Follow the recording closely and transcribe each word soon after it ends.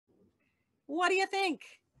What do you think?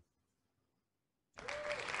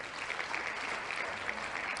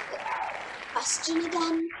 Question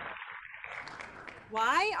again?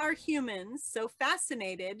 Why are humans so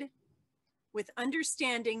fascinated with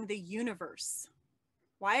understanding the universe?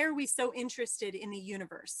 Why are we so interested in the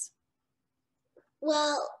universe?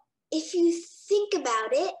 Well, if you think about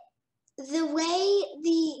it, the way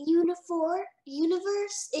the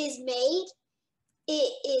universe is made,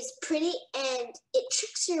 it is pretty and it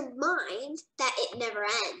tricks your mind that it never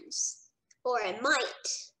ends. Or it might.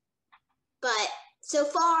 But so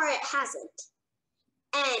far it hasn't.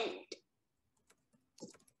 And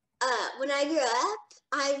when I grew up,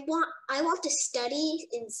 I want to study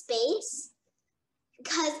in space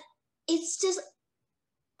because it's just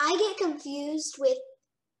I get confused with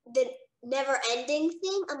the never-ending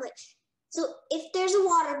thing. I'm like, so if there's a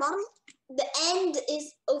water bottle, the end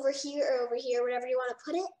is over here or over here, whatever you want to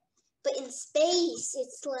put it. But in space,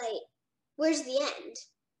 it's like, where's the end?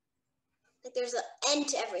 Like there's an end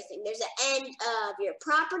to everything. There's an end of your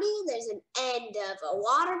property. There's an end of a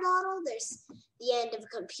water bottle. There's the end of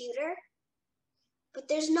a computer. But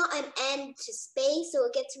there's not an end to space, so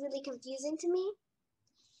it gets really confusing to me.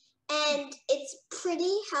 And it's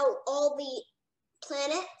pretty how all the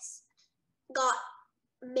planets got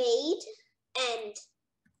made and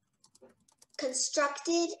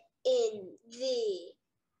constructed in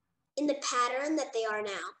the pattern that they are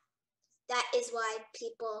now. That is why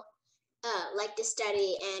people like to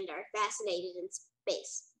study and are fascinated in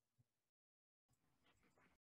space.